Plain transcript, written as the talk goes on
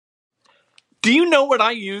Do you know what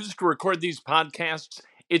I use to record these podcasts?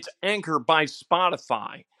 It's Anchor by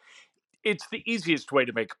Spotify. It's the easiest way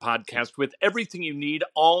to make a podcast with everything you need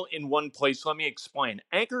all in one place. Let me explain.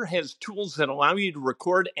 Anchor has tools that allow you to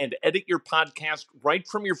record and edit your podcast right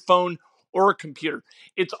from your phone or a computer.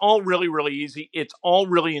 It's all really, really easy. It's all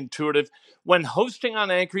really intuitive. When hosting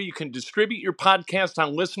on Anchor, you can distribute your podcast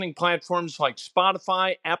on listening platforms like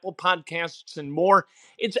Spotify, Apple Podcasts, and more.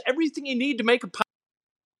 It's everything you need to make a podcast.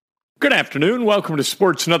 Good afternoon. Welcome to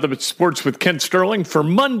Sports Nothing But Sports with Kent Sterling for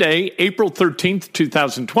Monday, April 13th,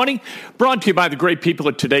 2020. Brought to you by the great people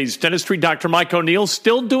at Today's Dentistry. Dr. Mike O'Neill,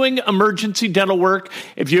 still doing emergency dental work.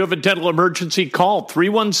 If you have a dental emergency, call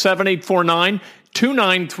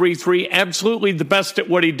 317-849-2933. Absolutely the best at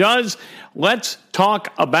what he does. Let's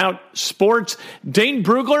talk about sports. Dane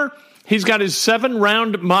Brugler, he's got his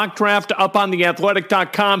 7-round mock draft up on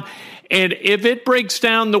theathletic.com. And if it breaks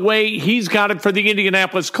down the way he's got it for the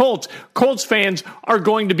Indianapolis Colts, Colts fans are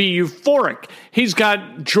going to be euphoric. He's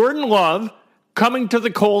got Jordan Love coming to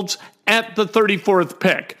the Colts at the 34th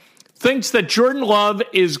pick. Thinks that Jordan Love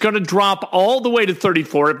is going to drop all the way to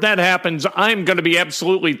 34. If that happens, I'm going to be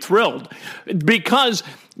absolutely thrilled because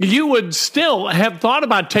you would still have thought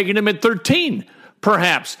about taking him at 13,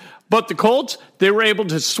 perhaps. But the Colts, they were able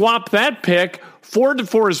to swap that pick for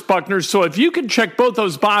DeForest Buckner. So if you can check both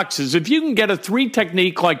those boxes, if you can get a 3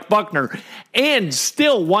 technique like Buckner and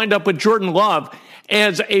still wind up with Jordan Love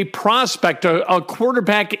as a prospect, a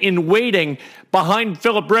quarterback in waiting behind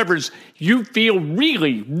Phillip Rivers, you feel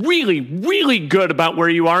really, really, really good about where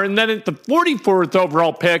you are. And then at the 44th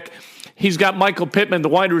overall pick, he's got Michael Pittman, the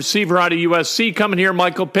wide receiver out of USC, coming here.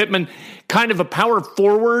 Michael Pittman, kind of a power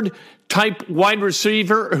forward type wide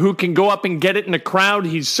receiver who can go up and get it in a crowd.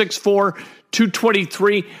 He's 6'4",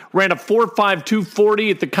 223, ran a 4.5,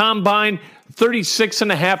 240 at the combine,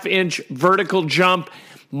 36.5-inch vertical jump.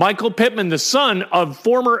 Michael Pittman, the son of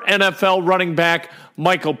former NFL running back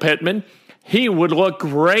Michael Pittman, he would look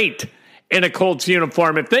great in a Colts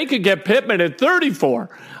uniform. If they could get Pittman at 34,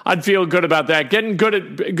 I'd feel good about that. Getting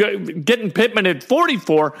Pittman at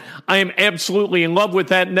 44, I am absolutely in love with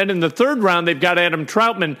that. And then in the third round, they've got Adam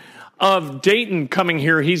Troutman of Dayton coming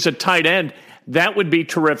here. He's a tight end. That would be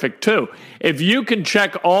terrific, too. If you can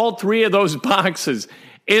check all 3 of those boxes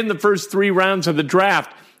in the first 3 rounds of the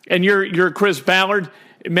draft, and you're Chris Ballard,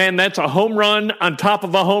 man, that's a home run on top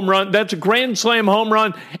of a home run. That's a grand slam home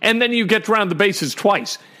run, and then you get around the bases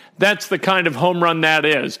twice. That's the kind of home run that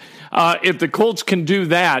is. If the Colts can do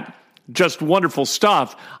that, just wonderful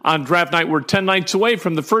stuff. On draft night, we're 10 nights away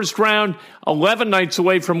from the first round, 11 nights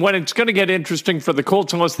away from when it's going to get interesting for the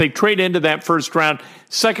Colts unless they trade into that first round.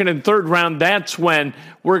 Second and third round, that's when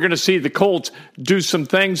we're going to see the Colts do some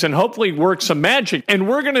things and hopefully work some magic. And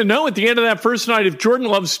we're going to know at the end of that first night if Jordan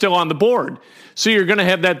Love's still on the board. So you're going to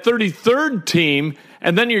have that 33rd team,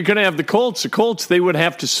 and then you're going to have the Colts. The Colts, they would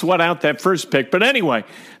have to sweat out that first pick. But anyway,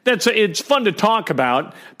 it's fun to talk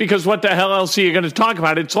about because what the hell else are you going to talk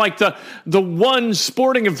about? It's like the one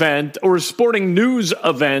sporting event or sporting news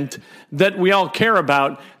event that we all care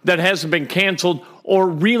about that hasn't been canceled or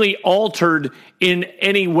really altered in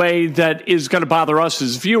any way that is going to bother us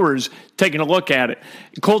as viewers taking a look at it.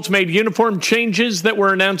 Colts made uniform changes that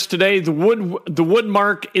were announced today. The wood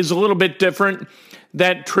mark is a little bit different.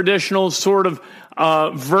 That traditional sort of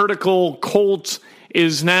vertical Colts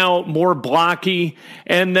is now more blocky,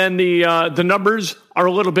 and then the numbers are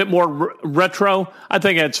a little bit more retro. I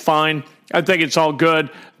think that's fine. I think it's all good.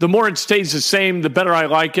 The more it stays the same, the better I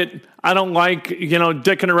like it. I don't like,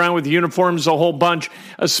 dicking around with uniforms a whole bunch,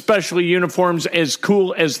 especially uniforms as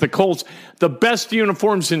cool as the Colts. The best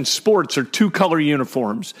uniforms in sports are 2-color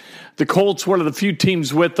uniforms. The Colts, one of the few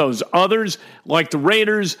teams with those. Others, like the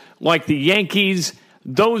Raiders, like the Yankees,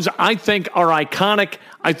 those, I think, are iconic.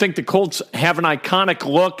 I think the Colts have an iconic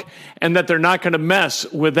look and that they're not going to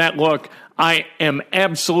mess with that look. I am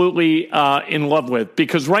absolutely in love with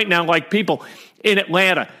because right now, like people in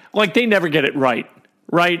Atlanta, like they never get it right?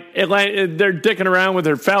 They're dicking around with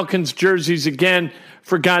their Falcons jerseys again.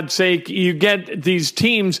 For God's sake, you get these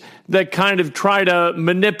teams that kind of try to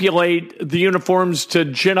manipulate the uniforms to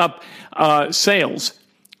gin up sales.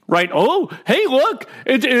 Right? Oh, hey, look,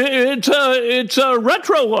 it's a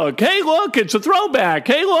retro look. Hey, look, it's a throwback.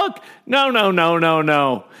 Hey, look.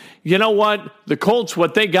 No. You know what? The Colts,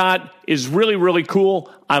 what they got is really, really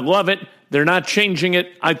cool. I love it. They're not changing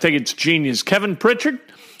it. I think it's genius. Kevin Pritchard,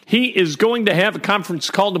 he is going to have a conference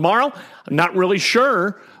call tomorrow. I'm not really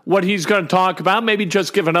sure what he's going to talk about. Maybe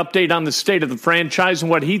just give an update on the state of the franchise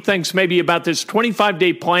and what he thinks maybe about this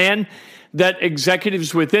 25-day plan that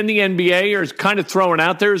executives within the NBA are kind of throwing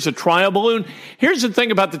out there as a trial balloon. Here's the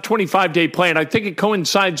thing about the 25-day plan. I think it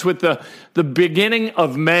coincides with the beginning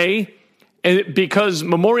of May, and because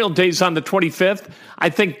Memorial Day is on the 25th. I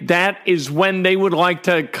think that is when they would like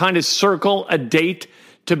to kind of circle a date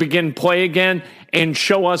to begin play again and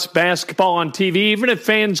show us basketball on TV. Even if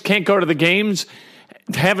fans can't go to the games,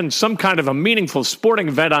 having some kind of a meaningful sporting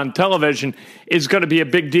event on television is going to be a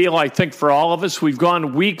big deal, I think, for all of us. We've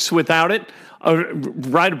gone weeks without it,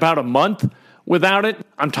 right about a month without it.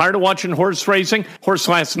 I'm tired of watching horse racing. Horse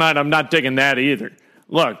last night, I'm not digging that either.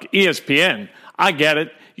 Look, ESPN, I get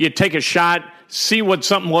it. You take a shot, see what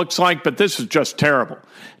something looks like, but this is just terrible.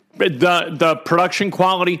 The production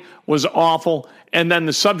quality was awful, and then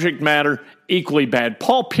the subject matter equally bad.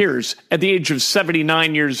 Paul Pierce, at the age of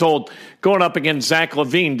 79 years old, going up against Zach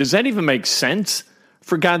LaVine. Does that even make sense?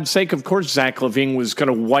 For God's sake, of course Zach LaVine was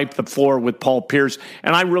going to wipe the floor with Paul Pierce,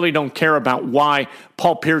 and I really don't care about why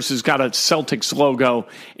Paul Pierce has got a Celtics logo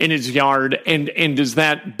in his yard, and does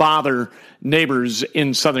that bother neighbors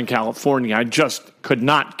in Southern California? I just could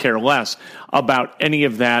not care less about any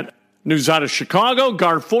of that. News out of Chicago,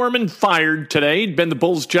 Gar Forman fired today. He'd been the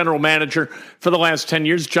Bulls general manager for the last 10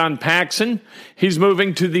 years. John Paxson, he's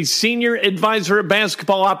moving to the senior advisor of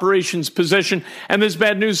basketball operations position, and there's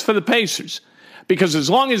bad news for the Pacers. Because as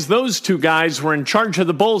long as those two guys were in charge of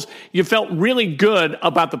the Bulls, you felt really good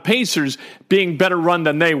about the Pacers being better run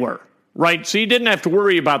than they were, right? So you didn't have to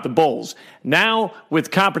worry about the Bulls. Now,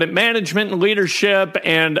 with competent management and leadership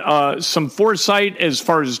and some foresight as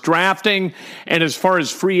far as drafting and as far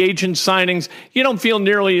as free agent signings, you don't feel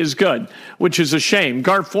nearly as good, which is a shame.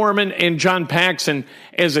 Gar Forman and John Paxson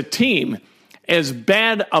as a team, as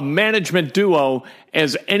bad a management duo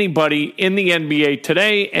as anybody in the NBA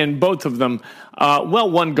today, and both of them,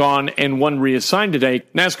 one gone and one reassigned today.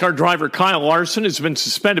 NASCAR driver Kyle Larson has been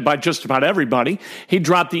suspended by just about everybody. He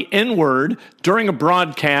dropped the N-word during a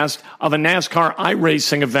broadcast of a NASCAR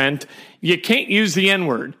iRacing event. You can't use the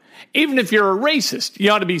N-word. Even if you're a racist,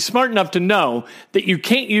 you ought to be smart enough to know that you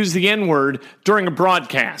can't use the N-word during a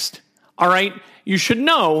broadcast. All right? You should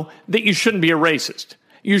know that you shouldn't be a racist.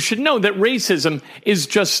 You should know that racism is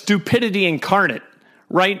just stupidity incarnate,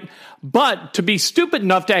 right? But to be stupid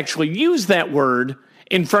enough to actually use that word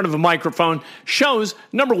in front of a microphone shows,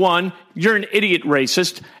 number one, you're an idiot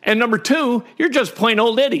racist, and number two, you're just plain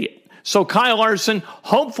old idiot. So Kyle Larson,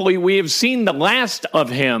 hopefully we have seen the last of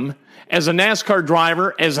him as a NASCAR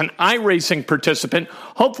driver, as an iRacing participant.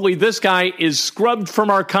 Hopefully this guy is scrubbed from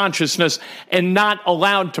our consciousness and not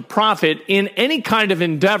allowed to profit in any kind of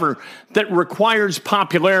endeavor that requires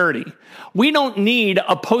popularity. We don't need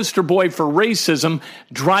a poster boy for racism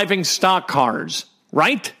driving stock cars,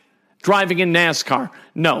 right? Driving in NASCAR.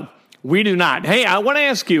 No, we do not. Hey, I want to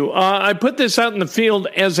ask you, I put this out in the field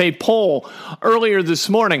as a poll earlier this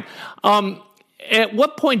morning. At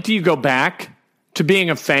what point do you go back to being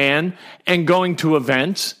a fan and going to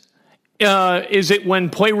events? Is it when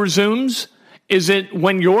play resumes? Is it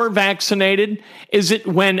when you're vaccinated? Is it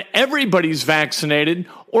when everybody's vaccinated?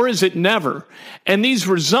 Or is it never? And these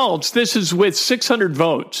results, this is with 600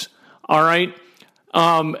 votes, all right?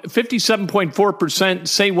 57.4%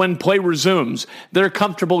 say when play resumes, they're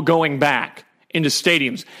comfortable going back into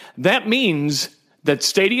stadiums. That means that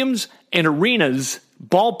stadiums and arenas,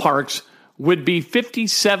 ballparks, would be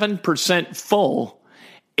 57% full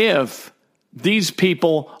if these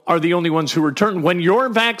people are the only ones who return. When you're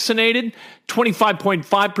vaccinated,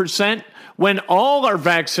 25.5%. When all are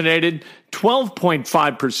vaccinated,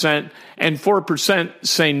 12.5%, and 4%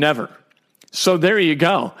 say never. So there you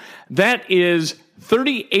go. That is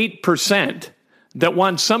 38% that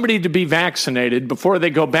want somebody to be vaccinated before they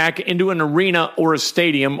go back into an arena or a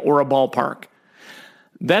stadium or a ballpark.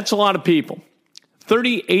 That's a lot of people.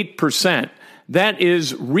 38%.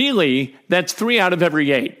 That's 3 out of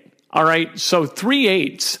every 8. All right. So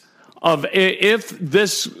 3/8 of, if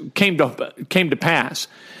this came to pass,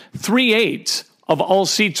 3/8 of all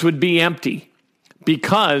seats would be empty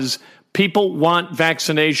because people want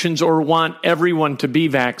vaccinations or want everyone to be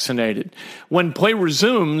vaccinated. When play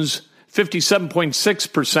resumes,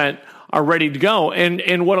 57.6% are ready to go.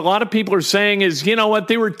 And what a lot of people are saying is, you know what,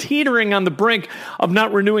 they were teetering on the brink of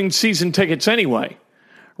not renewing season tickets anyway.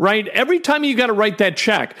 Right? Every time you got to write that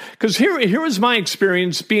check. Because here was my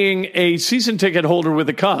experience being a season ticket holder with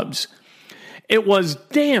the Cubs. It was,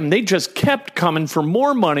 damn, they just kept coming for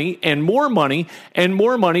more money and more money and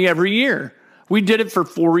more money every year. We did it for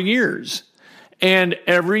 4 years. And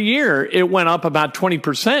every year it went up about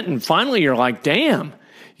 20%. And finally you're like, damn,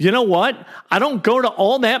 you know what? I don't go to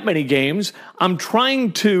all that many games. I'm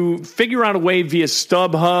trying to figure out a way via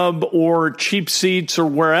StubHub or Cheap Seats or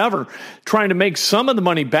wherever, trying to make some of the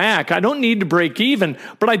money back. I don't need to break even,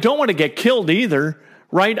 but I don't want to get killed either,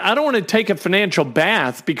 right? I don't want to take a financial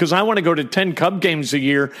bath because I want to go to 10 Cub games a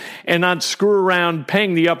year and not screw around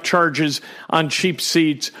paying the upcharges on Cheap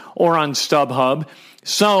Seats or on StubHub.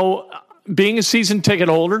 So being a season ticket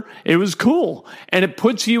holder, it was cool. And it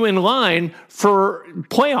puts you in line for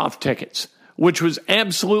playoff tickets, which was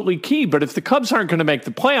absolutely key. But if the Cubs aren't going to make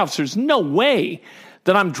the playoffs, there's no way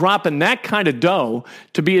that I'm dropping that kind of dough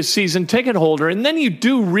to be a season ticket holder. And then you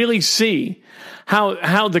do really see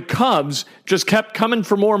how the Cubs just kept coming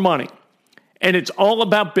for more money. And it's all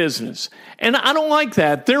about business. And I don't like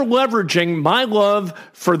that. They're leveraging my love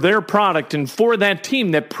for their product and for that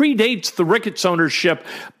team that predates the Ricketts ownership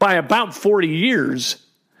by about 40 years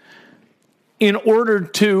in order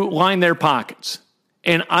to line their pockets.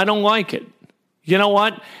 And I don't like it. You know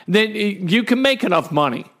what? Then you can make enough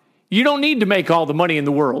money. You don't need to make all the money in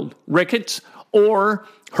the world. Ricketts or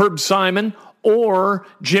Herb Simon or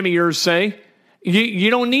Jimmy Irsay.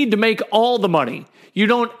 You don't need to make all the money. You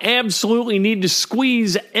don't absolutely need to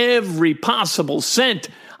squeeze every possible cent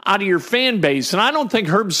out of your fan base. And I don't think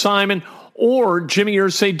Herb Simon or Jimmy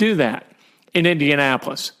Irsay do that in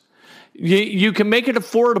Indianapolis. You can make it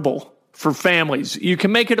affordable for families. You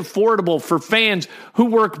can make it affordable for fans who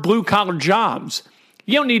work blue-collar jobs.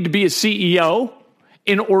 You don't need to be a CEO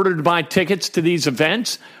in order to buy tickets to these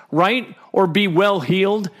events, right? Or be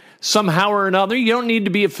well-heeled somehow or another. You don't need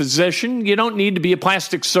to be a physician. You don't need to be a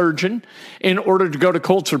plastic surgeon in order to go to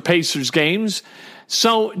Colts or Pacers games.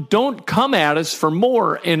 So don't come at us for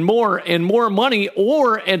more and more and more money,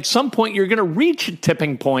 or at some point you're going to reach a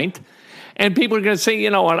tipping point and people are going to say,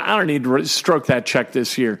 you know what, I don't need to stroke that check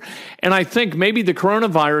this year. And I think maybe the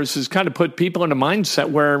coronavirus has kind of put people in a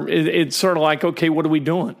mindset where it's sort of like, okay, what are we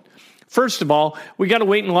doing? First of all, we got to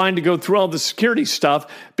wait in line to go through all the security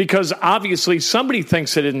stuff because obviously somebody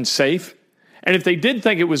thinks it isn't safe. And if they did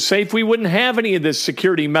think it was safe, we wouldn't have any of this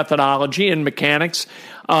security methodology and mechanics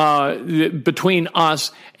between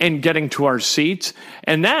us and getting to our seats.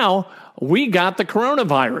 And now we got the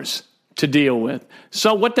coronavirus to deal with.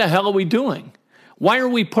 So what the hell are we doing? Why are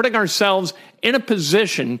we putting ourselves in a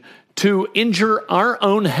position to injure our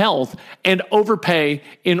own health and overpay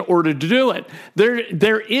in order to do it?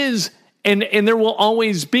 There is, and there will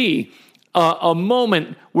always be, a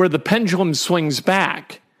moment where the pendulum swings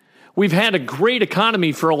back. We've had a great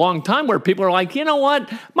economy for a long time where people are like, you know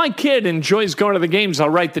what? My kid enjoys going to the games. I'll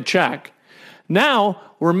write the check. Now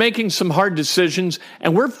we're making some hard decisions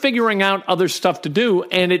and we're figuring out other stuff to do.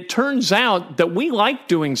 And it turns out that we like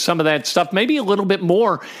doing some of that stuff, maybe a little bit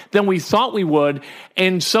more than we thought we would.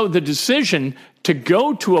 And so the decision to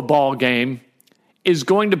go to a ball game is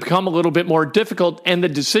going to become a little bit more difficult. And the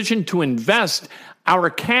decision to invest our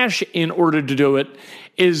cash in order to do it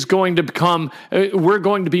is going to become, we're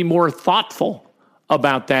going to be more thoughtful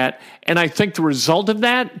about that. And I think the result of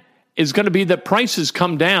that is going to be that prices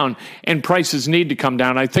come down, and prices need to come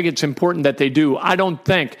down. I think it's important that they do. I don't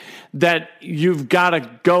think that you've got to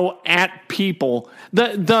go at people.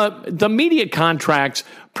 The media contracts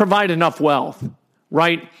provide enough wealth,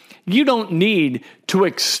 right? You don't need to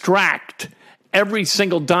extract every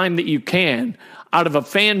single dime that you can out of a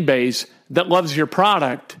fan base that loves your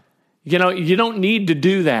product. You know, you don't need to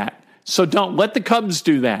do that. So don't let the Cubs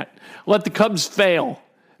do that. Let the Cubs fail,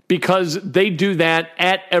 because they do that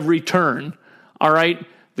at every turn, all right?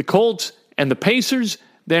 The Colts and the Pacers,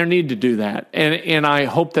 they need to do that, and I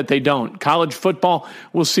hope that they don't. College football,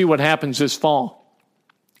 we'll see what happens this fall.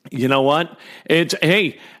 You know what?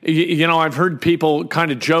 I've heard people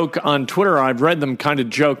kind of joke on Twitter, I've read them kind of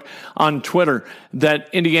joke on Twitter, that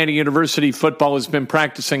Indiana University football has been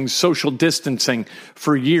practicing social distancing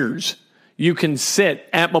for years. You can sit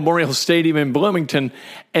at Memorial Stadium in Bloomington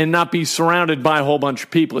and not be surrounded by a whole bunch of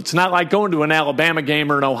people. It's not like going to an Alabama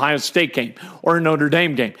game or an Ohio State game or a Notre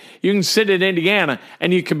Dame game. You can sit at Indiana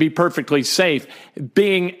and you can be perfectly safe,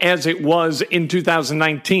 being as it was in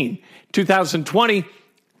 2019. 2020,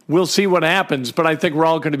 we'll see what happens, but I think we're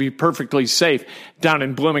all going to be perfectly safe down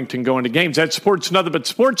in Bloomington going to games. That's Sports Nothing But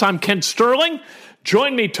Sports. I'm Kent Sterling.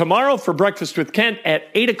 Join me tomorrow for Breakfast with Kent at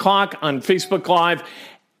 8 o'clock on Facebook Live,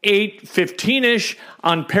 8:15-ish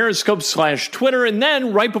on Periscope/Twitter. And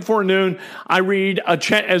then right before noon, I read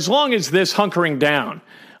as long as this hunkering down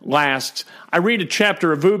lasts, I read a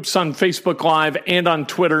chapter of Oops on Facebook Live and on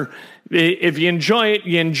Twitter. If you enjoy it,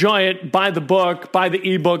 you enjoy it. Buy the book, buy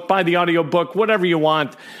the ebook, buy the audiobook, whatever you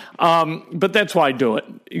want. But that's why I do it.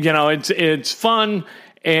 You know, it's fun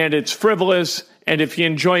and it's frivolous And if you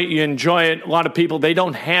enjoy it, you enjoy it. A lot of people, they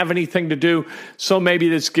don't have anything to do, so maybe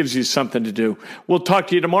this gives you something to do. We'll talk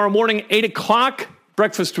to you tomorrow morning, 8 o'clock.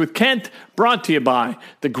 Breakfast with Kent, brought to you by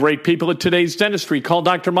the great people at Today's Dentistry. Call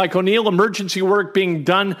Dr. Mike O'Neill. Emergency work being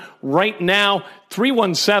done right now,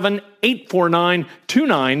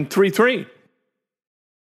 317-849-2933.